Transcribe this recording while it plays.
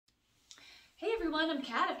Hey everyone, I'm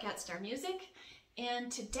Kat of Cat Star Music,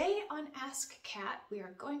 and today on Ask Kat, we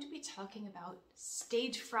are going to be talking about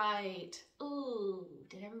stage fright. Ooh,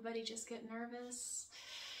 did everybody just get nervous?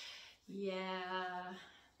 Yeah,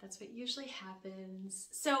 that's what usually happens.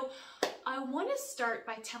 So I want to start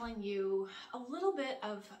by telling you a little bit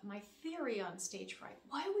of my theory on stage fright,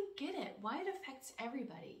 why we get it, why it affects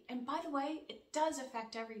everybody. And by the way, it does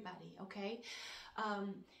affect everybody, okay?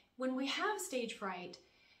 When we have stage fright,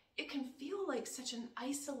 it can feel like such an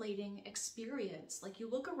isolating experience. Like you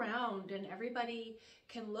look around and everybody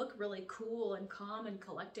can look really cool and calm and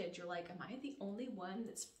collected. You're like, am I the only one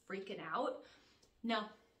that's freaking out? No,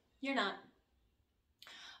 you're not.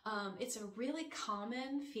 It's a really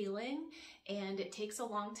common feeling, and it takes a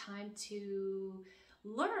long time to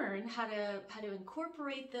learn how to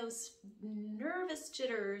incorporate those nervous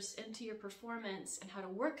jitters into your performance and how to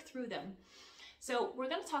work through them. So we're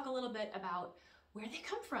going to talk a little bit about where they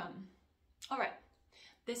come from. All right,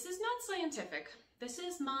 this is not scientific. This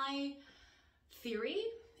is my theory,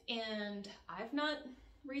 and I've not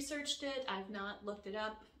researched it, I've not looked it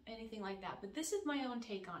up, anything like that, but this is my own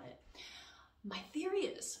take on it. My theory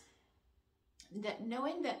is that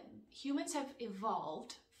knowing that humans have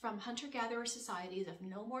evolved from hunter-gatherer societies of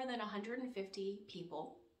no more than 150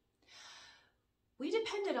 people, we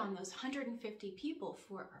depended on those 150 people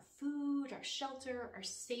for our food, our shelter, our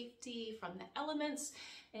safety from the elements,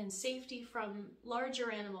 and safety from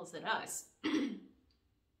larger animals than us.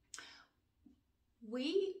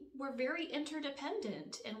 We were very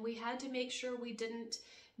interdependent, and we had to make sure we didn't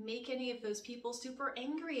make any of those people super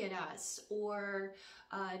angry at us or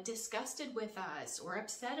disgusted with us or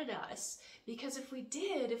upset at us. Because if we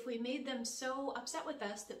did, if we made them so upset with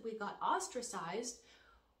us that we got ostracized,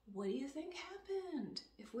 what do you think happened?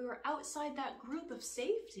 If we were outside that group of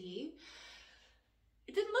safety,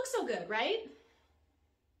 it didn't look so good, right?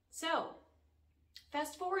 So,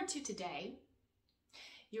 fast forward to today,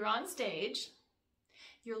 you're on stage,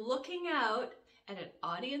 you're looking out at an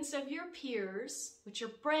audience of your peers, which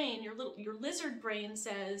your brain, your lizard brain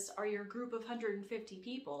says are your group of 150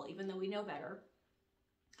 people, even though we know better.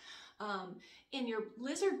 And your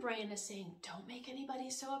lizard brain is saying, don't make anybody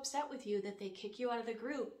so upset with you that they kick you out of the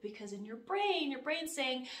group, because in your brain's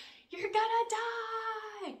saying, you're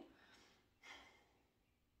gonna die.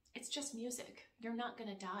 It's just music. You're not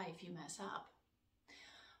gonna die if you mess up.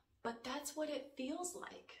 But that's what it feels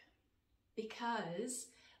like, because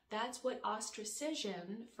that's what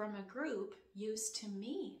ostracism from a group used to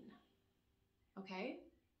mean, okay?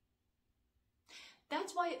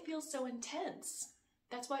 That's why it feels so intense.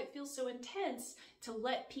 That's why it feels so intense to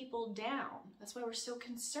let people down. That's why we're so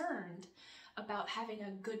concerned about having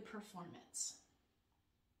a good performance.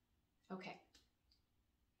 Okay.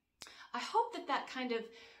 I hope that that kind of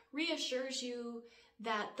reassures you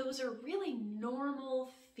that those are really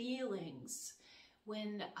normal feelings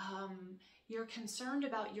when you're concerned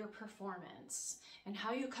about your performance and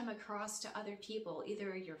how you come across to other people,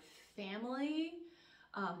 either your family,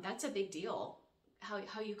 that's a big deal.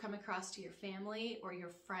 How you come across to your family or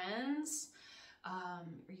your friends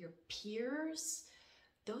or your peers.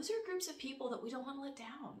 Those are groups of people that we don't want to let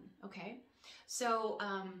down, okay? So,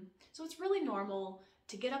 so it's really normal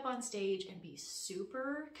to get up on stage and be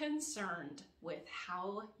super concerned with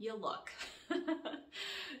how you look.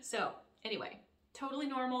 So anyway, totally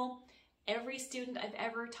normal. Every student I've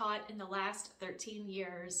ever taught in the last 13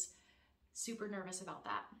 years, super nervous about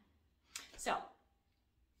that. So,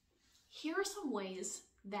 here are some ways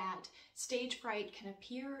that stage fright can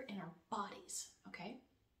appear in our bodies, okay?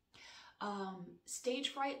 Stage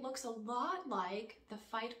fright looks a lot like the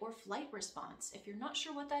fight or flight response. If you're not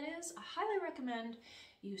sure what that is, I highly recommend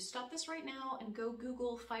you stop this right now and go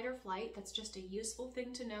Google fight or flight. That's just a useful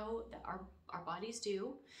thing to know that our bodies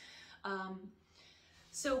do.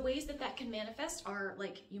 So ways that that can manifest are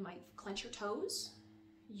like you might clench your toes,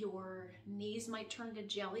 your knees might turn to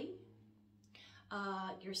jelly,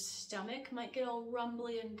 your stomach might get all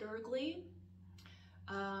rumbly and gurgly,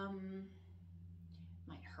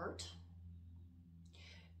 might hurt,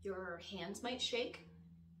 your hands might shake.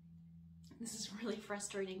 This is really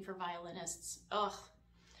frustrating for violinists. Ugh,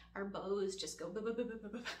 our bows just go buh, buh, buh, buh,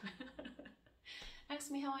 buh, buh.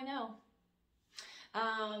 Ask me how I know.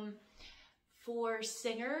 For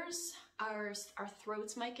singers, our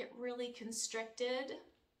throats might get really constricted.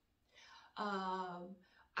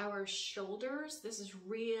 Our shoulders, this is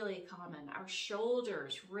really common, our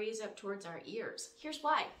shoulders raise up towards our ears. Here's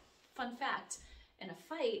why. Fun fact, in a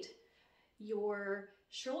fight, your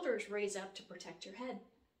shoulders raise up to protect your head.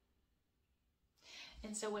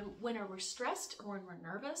 And so when we're stressed or when we're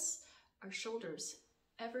nervous, our shoulders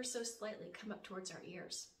ever so slightly come up towards our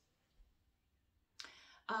ears.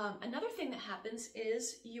 Another thing that happens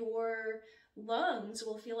is your lungs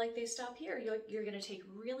will feel like they stop here. You're going to take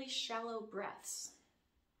really shallow breaths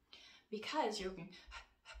because you're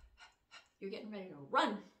getting ready to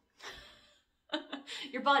run.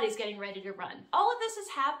 Your body's getting ready to run. All of this is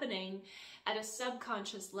happening at a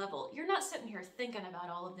subconscious level. You're not sitting here thinking about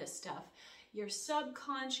all of this stuff. Your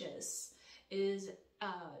subconscious is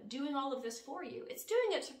doing all of this for you. It's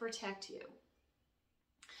doing it to protect you,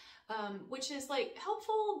 which is like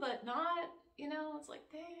helpful, but not, you know, it's like,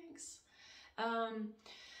 thanks.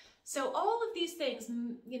 So all of these things,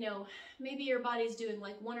 you know, maybe your body's doing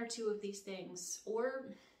like one or two of these things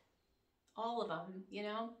or all of them, you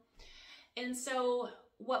know? And so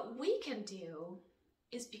what we can do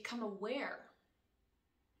is become aware.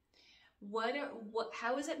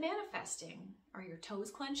 How is it manifesting? Are your toes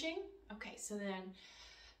clenching? Okay, so then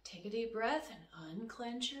take a deep breath and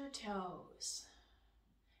unclench your toes.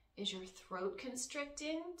 Is your throat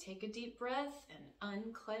constricting? Take a deep breath and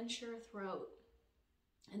unclench your throat.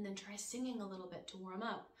 And then try singing a little bit to warm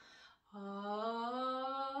up.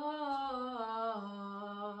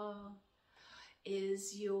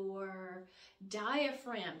 Is your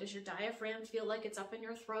diaphragm, does your diaphragm feel like it's up in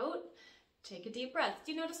your throat? Take a deep breath.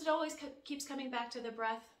 Do you notice it always keeps coming back to the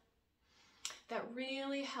breath? That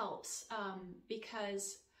really helps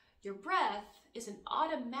because your breath is an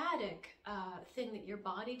automatic thing that your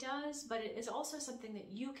body does, but it is also something that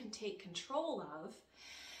you can take control of,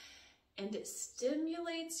 and it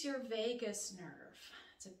stimulates your vagus nerve.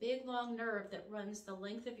 It's a big long nerve that runs the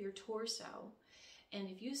length of your torso. And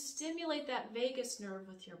if you stimulate that vagus nerve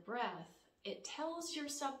with your breath, it tells your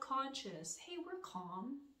subconscious, hey, we're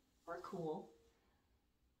calm, we're cool.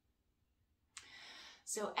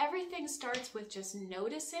 So everything starts with just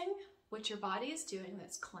noticing what your body is doing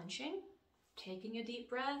that's clenching, taking a deep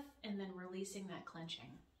breath, and then releasing that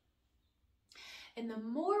clenching. And the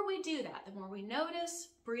more we do that, the more we notice,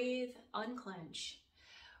 breathe, unclench,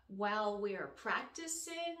 while we are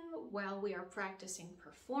practicing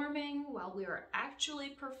performing, while we are actually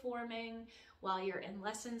performing, while you're in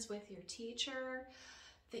lessons with your teacher,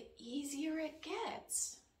 the easier it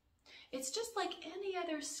gets. It's just like any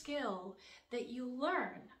other skill that you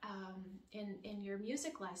learn in your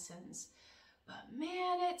music lessons. But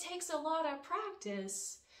man, it takes a lot of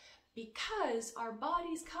practice because our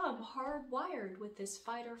bodies come hardwired with this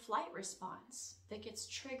fight or flight response that gets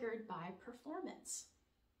triggered by performance.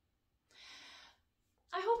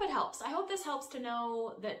 I hope it helps. I hope this helps to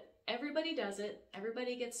know that everybody does it.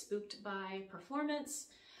 Everybody gets spooked by performance.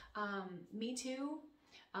 Me too.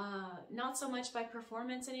 Not so much by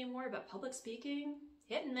performance anymore, but public speaking,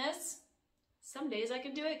 hit and miss. Some days I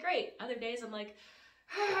can do it great. Other days I'm like,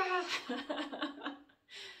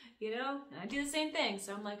 you know, and I do the same thing.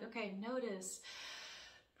 So I'm like, okay, notice,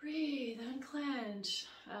 breathe, unclench.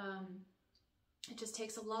 It just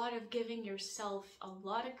takes a lot of giving yourself a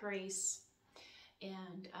lot of grace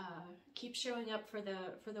and keep showing up for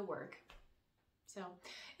the work. So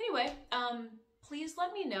anyway, please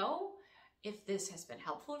let me know if this has been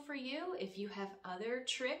helpful for you, if you have other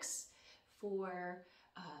tricks for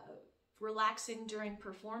relaxing during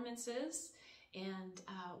performances, and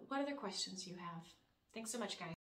what other questions you have. Thanks so much, guys.